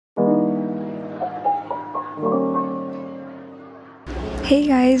Hey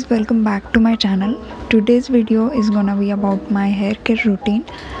guys, welcome back to my channel. Today's video is gonna be about my hair care routine.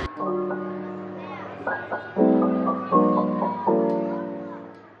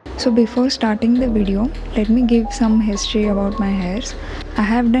 So before starting the video, let me give some history about my hairs. I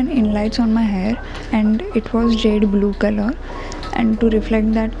have done inlights on my hair and it was jade blue color, and to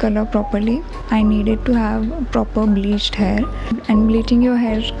reflect that color properly I needed to have proper bleached hair, and bleaching your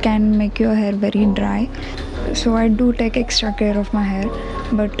hair can make your hair very dry. So I do take extra care of my hair,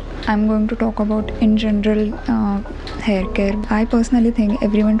 but I'm going to talk about in general hair care. I personally think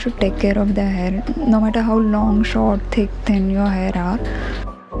everyone should take care of their hair, no matter how long, short, thick, thin your hair are.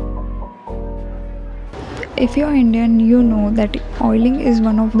 If you're Indian, you know that oiling is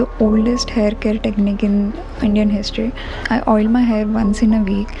one of the oldest hair care technique in Indian history. I oil my hair once in a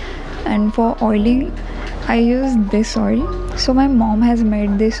week, and for oiling I use this oil. So my mom has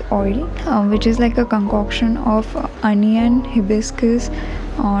made this oil which is like a concoction of onion, hibiscus,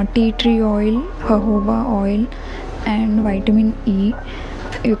 tea tree oil, jojoba oil and vitamin E.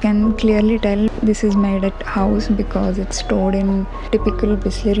 You can clearly tell this is made at house because it's stored in typical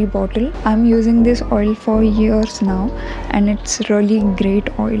Bisleri bottle. I'm using this oil for years now and it's really great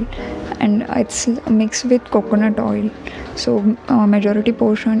oil, and it's mixed with coconut oil. So majority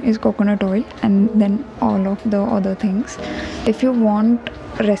portion is coconut oil and then all of the other things. If you want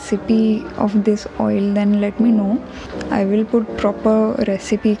recipe of this oil, then let me know. I will put proper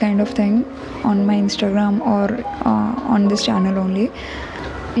recipe kind of thing on my Instagram or on this channel only.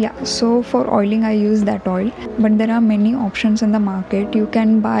 Yeah, so for oiling I use that oil, but there are many options in the market. You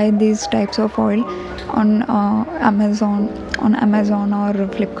can buy these types of oil on Amazon or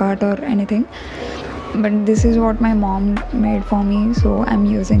Flipkart or anything, but this is what my mom made for me, so I'm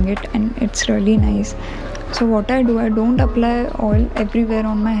using it and it's really nice. So what I do, I don't apply oil everywhere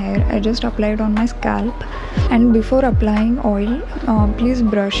on my hair, I just apply it on my scalp. And before applying oil, please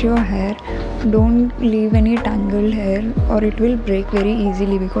brush your hair. Don't leave any tangled hair or it will break very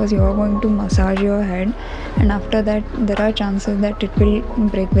easily, because you are going to massage your head and after that there are chances that it will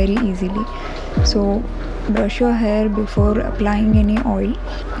break very easily. So brush your hair before applying any oil.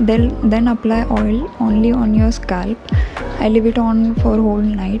 Then apply oil only on your scalp. I leave it on for whole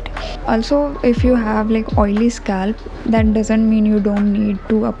night. Also, if you have like oily scalp, that doesn't mean you don't need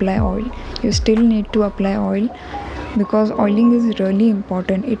to apply oil. You still need to apply oil, because oiling is really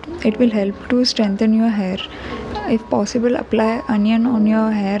important. It will help to strengthen your hair. If possible, apply onion on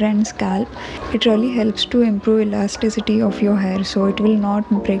your hair and scalp. It really helps to improve elasticity of your hair, so it will not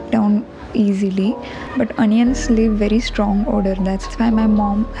break down easily. But onions leave very strong odor. That's why my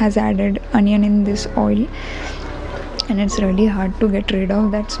mom has added onion in this oil, and it's really hard to get rid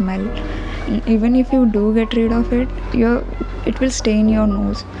of that smell. Even if you do get rid of it, it will stay in your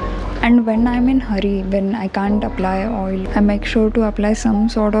nose. And when I'm in hurry, when I can't apply oil, I make sure to apply some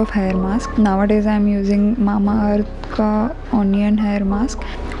sort of hair mask. Nowadays I'm using Mamaearth ka onion hair mask.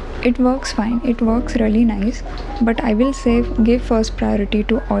 It works fine, it works really nice, but I will say give first priority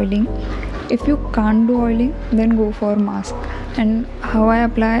to oiling. If you can't do oiling, then go for mask. And how I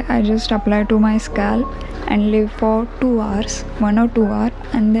apply, I just apply to my scalp and leave for 2 hours, 1 or 2 hours,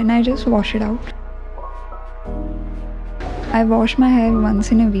 and then I just wash it out. I wash my hair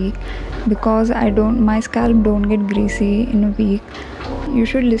once in a week because my scalp don't get greasy in a week. You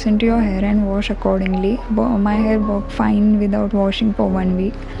should listen to your hair and wash accordingly. My hair worked fine without washing for 1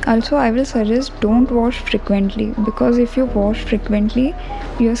 week. Also, I will suggest don't wash frequently, because if you wash frequently,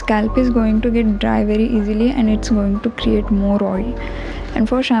 your scalp is going to get dry very easily and it's going to create more oil. And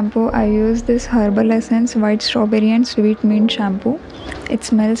for shampoo, I use this Herbal Essence White Strawberry and Sweet Mint shampoo. It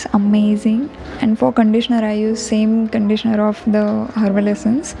smells amazing. And for conditioner, I use same conditioner of the Herbal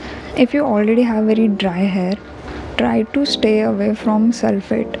Essence. If you already have very dry hair, try to stay away from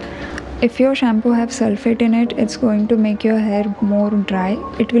sulfate. If your shampoo have sulfate in it, it's going to make your hair more dry.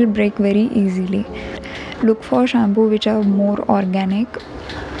 It will break very easily. Look for shampoo which are more organic.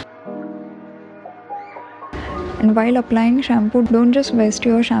 And while applying shampoo, don't just waste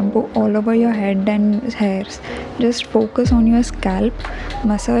your shampoo all over your head and hairs. Just focus on your scalp,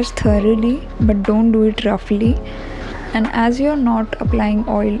 massage thoroughly, but don't do it roughly. And as you're not applying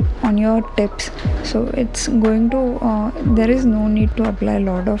oil on your tips, so it's going to there is no need to apply a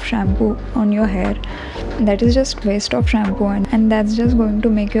lot of shampoo on your hair. That is just waste of shampoo, and that's just going to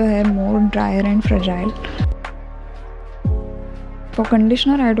make your hair more drier and fragile. For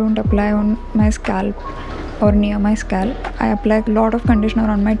conditioner, I don't apply on my scalp or near my scalp. I apply a lot of conditioner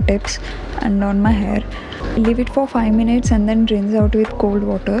on my tips and on my hair. Leave it for 5 minutes and then rinse out with cold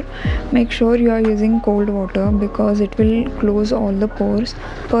water. Make sure you are using cold water because it will close all the pores.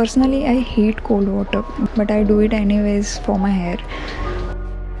 Personally, I hate cold water, but I do it anyways for my hair.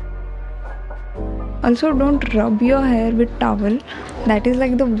 Also, don't rub your hair with towel. That is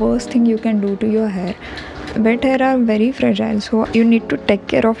like the worst thing you can do to your hair. Wet hair are very fragile, so you need to take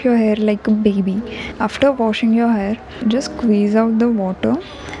care of your hair like a baby. After washing your hair, just squeeze out the water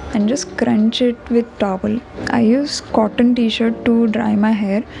and just crunch it with towel. I use cotton t-shirt to dry my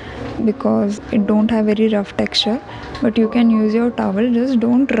hair because it don't have very rough texture, but you can use your towel, just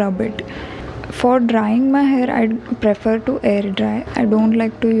don't rub it. For drying my hair, I prefer to air dry. I don't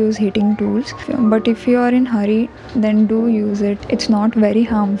like to use heating tools, but if you are in hurry, then do use it. It's not very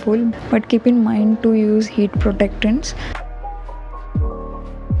harmful, but keep in mind to use heat protectants.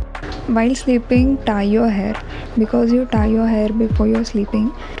 While sleeping, tie your hair. Because you tie your hair before you're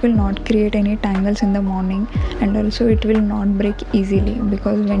sleeping, it will not create any tangles in the morning, and also it will not break easily,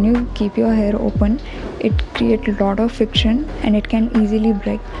 because when you keep your hair open, it creates a lot of friction and it can easily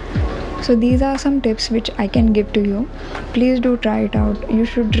break. So these are some tips which I can give to you. Please do try it out. You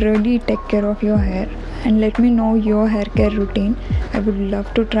should really take care of your hair and let me know your hair care routine. I would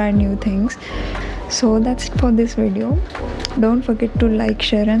love to try new things. So that's it for this video. Don't forget to like,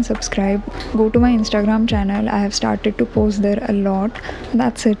 share and subscribe. Go to my Instagram channel. I have started to post there a lot.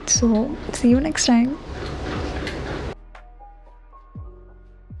 That's it. So see you next time.